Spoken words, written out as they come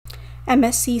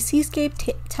MSC Seascape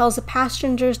tells the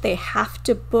passengers they have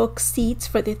to book seats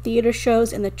for the theater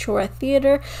shows in the Chora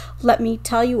Theater. Let me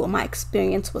tell you what my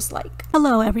experience was like.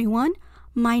 Hello everyone,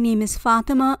 my name is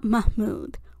Fatima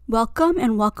Mahmood. Welcome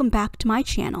and welcome back to my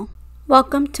channel.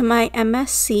 Welcome to my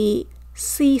MSC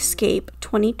Seascape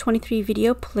 2023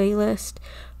 video playlist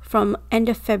from end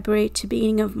of February to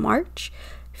beginning of March,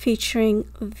 featuring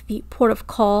the port of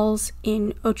calls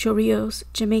in Ocho Rios,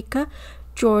 Jamaica,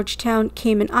 Georgetown,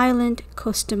 Cayman Island,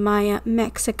 Costa Maya,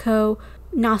 Mexico,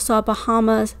 Nassau,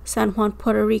 Bahamas, San Juan,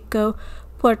 Puerto Rico,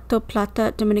 Puerto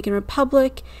Plata, Dominican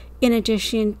Republic, in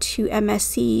addition to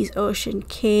MSC's Ocean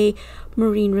Cay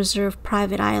Marine Reserve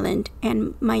Private Island,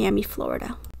 and Miami,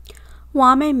 Florida.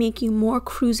 Why am I making more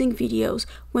cruising videos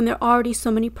when there are already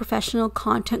so many professional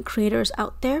content creators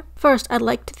out there? First, I'd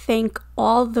like to thank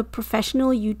all the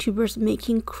professional YouTubers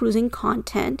making cruising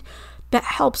content that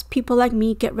helps people like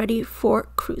me get ready for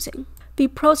cruising. The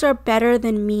pros are better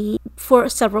than me for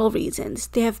several reasons.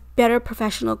 They have better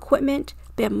professional equipment,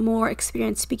 they have more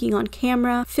experience speaking on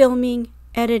camera, filming,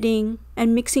 editing,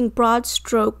 and mixing broad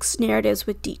strokes narratives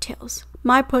with details.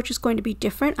 My approach is going to be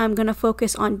different. I'm going to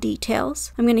focus on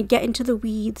details. I'm going to get into the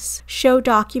weeds, show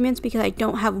documents because I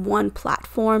don't have one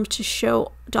platform to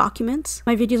show documents.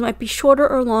 My videos might be shorter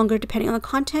or longer depending on the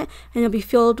content, and they'll be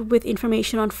filled with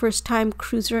information on first-time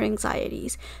cruiser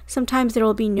anxieties. Sometimes there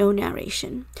will be no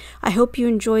narration. I hope you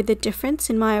enjoy the difference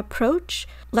in my approach.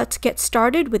 Let's get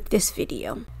started with this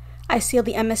video. I sailed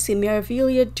the MSC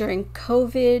Meraviglia during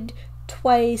COVID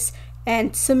twice,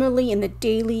 and similarly in the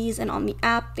dailies and on the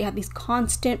app, they have these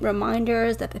constant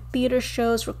reminders that the theater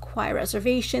shows require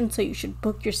reservations, so you should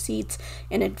book your seats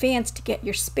in advance to get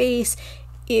your space.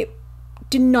 It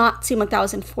did not seem like that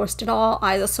was enforced at all.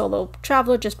 I, as a solo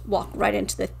traveler, just walked right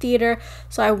into the theater.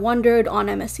 So I wondered on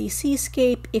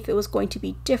MSCSeascape if it was going to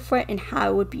be different and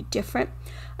how it would be different.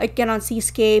 Again, on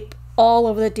Seascape, all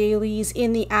over the dailies,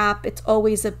 in the app, it's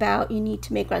always about you need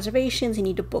to make reservations, you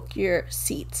need to book your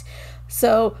seats.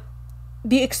 So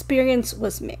the experience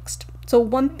was mixed. So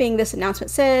one thing this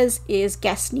announcement says is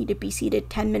guests need to be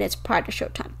seated 10 minutes prior to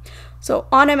showtime. So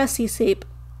on MSCSeascape,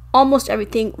 almost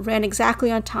everything ran exactly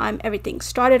on time. Everything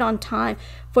started on time.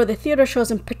 For the theater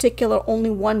shows in particular, only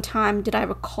one time did I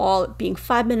recall it being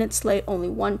 5 minutes late. Only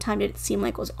one time did it seem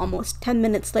like it was almost 10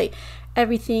 minutes late.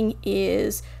 Everything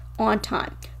is on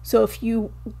time. So if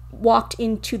you walked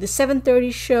into the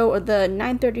 7:30 show or the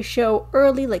 9:30 show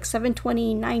early, like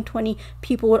 7:20, 9:20,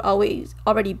 people would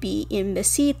already be in the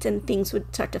seats and things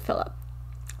would start to fill up.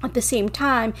 At the same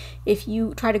time, if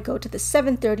you try to go to the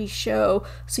 7:30 show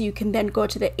so you can then go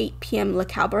to the 8 p.m. Le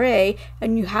Cabaret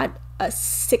and you had a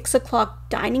 6 o'clock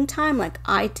dining time like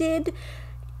I did,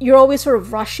 you're always sort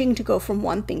of rushing to go from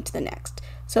one thing to the next.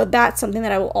 So that's something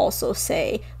that I will also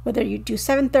say, whether you do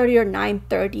 7:30 or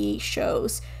 9:30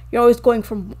 shows, you're always going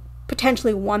from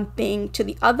potentially one thing to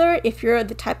the other if you're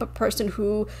the type of person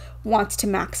who wants to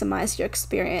maximize your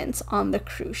experience on the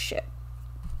cruise ship.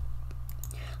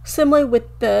 Similarly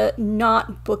with the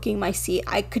not booking my seat,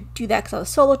 I could do that because I was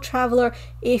a solo traveler.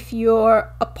 If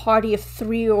you're a party of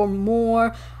 3 or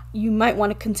more, you might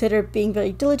want to consider being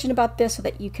very diligent about this so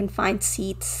that you can find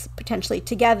seats potentially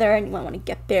together, and you might want to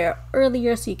get there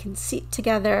earlier so you can sit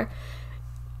together.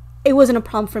 It wasn't a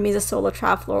problem for me as a solo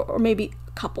traveler, or maybe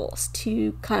couples,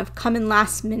 to kind of come in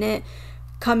last minute,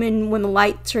 come in when the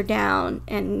lights are down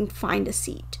and find a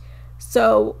seat.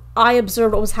 So I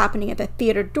observed what was happening at the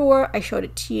theater door. I showed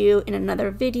it to you in another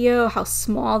video, how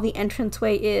small the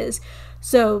entranceway is.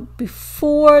 So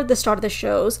before the start of the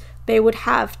shows, they would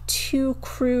have 2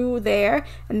 crew there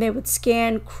and they would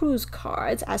scan cruise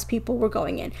cards as people were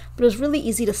going in. But it was really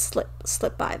easy to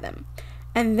slip by them.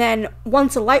 And then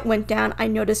once the light went down, I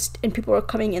noticed, and people were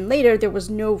coming in later, there was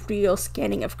no real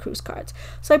scanning of cruise cards.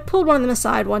 So I pulled one of them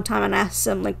aside one time and asked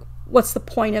them, like, what's the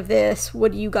point of this?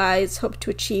 What do you guys hope to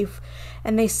achieve?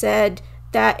 And they said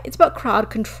that it's about crowd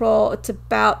control. It's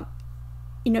about,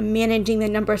 managing the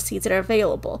number of seats that are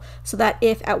available, so that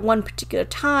if at one particular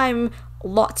time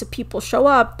lots of people show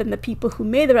up, then the people who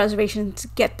made the reservations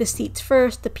get the seats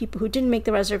first. The people who didn't make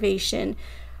the reservation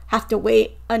have to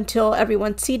wait until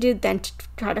everyone's seated, then to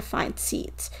try to find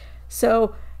seats.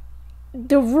 So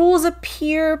the rules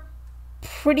appear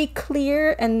pretty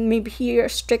clear and maybe are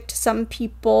strict to some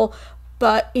people,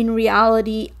 but in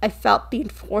reality, I felt the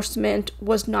enforcement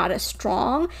was not as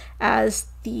strong as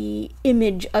the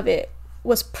image of it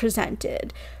was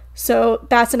presented. So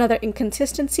that's another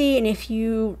inconsistency, and if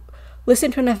you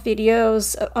listen to enough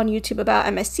videos on YouTube about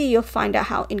MSC, you'll find out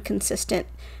how inconsistent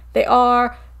they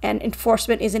are, and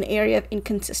enforcement is an area of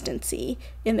inconsistency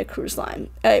in the cruise line.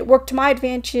 It worked to my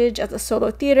advantage as a solo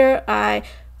theater. I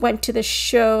went to the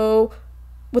show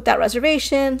with that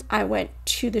reservations, I went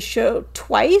to the show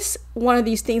twice. One of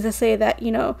these things that say that,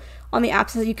 you know, on the app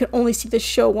says you can only see the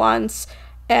show once,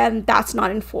 and that's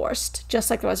not enforced, just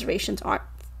like the reservations aren't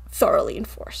thoroughly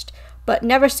enforced. But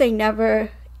never say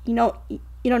never. You know, you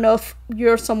don't know if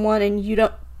you're someone and you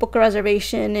don't book a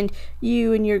reservation and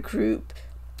you and your group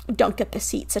don't get the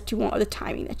seats that you want or the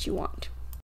timing that you want.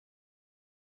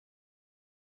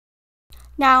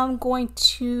 Now I'm going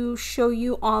to show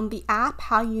you on the app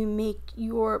how you make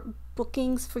your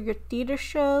bookings for your theater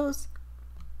shows.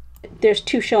 There's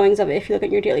 2 showings of it if you look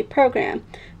at your daily program,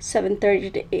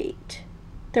 7:30 to 8,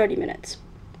 30 minutes.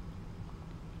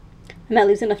 And that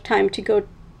leaves enough time to go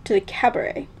to the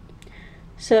cabaret.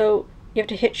 So you have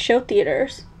to hit show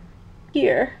theaters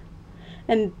here,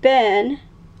 and then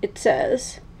it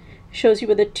shows you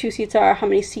where the 2 seats are, how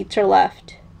many seats are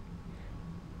left.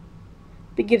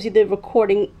 It gives you the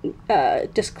recording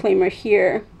disclaimer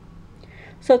here.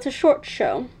 So it's a short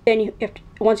show. Then you have to,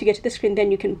 once you get to the screen,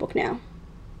 then you can book now.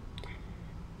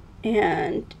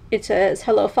 And it says,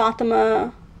 hello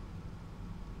Fatima,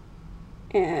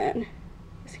 and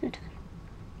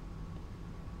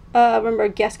remember,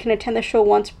 guests can attend the show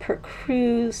once per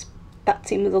cruise. That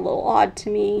seems a little odd to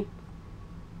me.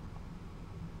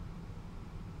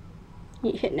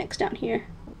 You hit next down here.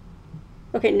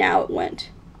 Okay, now it went.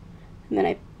 And then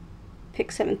I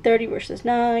pick 7:30 versus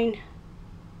 9.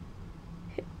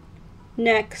 Hit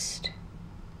next.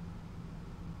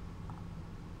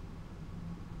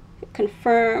 Hit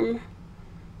confirm.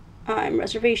 I'm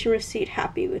reservation receipt,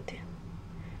 happy with it.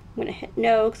 I'm gonna hit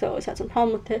no because I always had some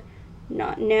problem with it.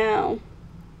 Not now.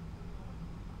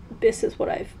 This is what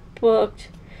I've booked.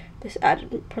 This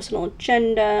added personal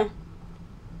agenda.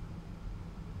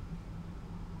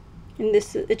 And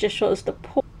this, it just shows the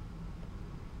pool.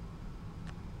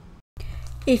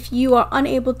 If you are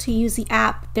unable to use the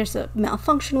app, there's a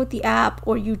malfunction with the app,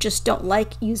 or you just don't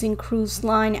like using cruise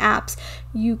line apps,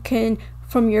 you can,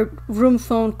 from your room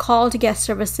phone, call to guest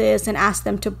services and ask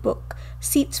them to book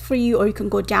seats for you, or you can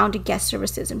go down to guest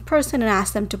services in person and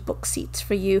ask them to book seats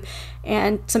for you.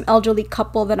 And some elderly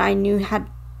couple that I knew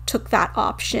took that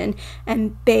option,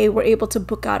 and they were able to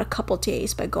book out a couple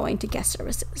days by going to guest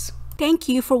services. Thank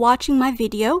you for watching my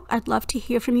video. I'd love to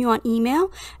hear from you on email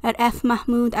at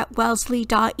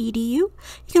fmahmood@wellesley.edu. You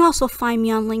can also find me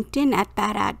on LinkedIn at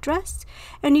that address.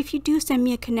 And if you do send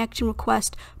me a connection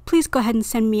request, please go ahead and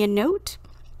send me a note.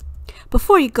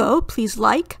 Before you go, please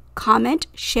like, comment,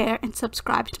 share, and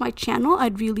subscribe to my channel.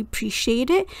 I'd really appreciate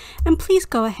it. And please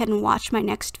go ahead and watch my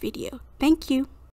next video. Thank you.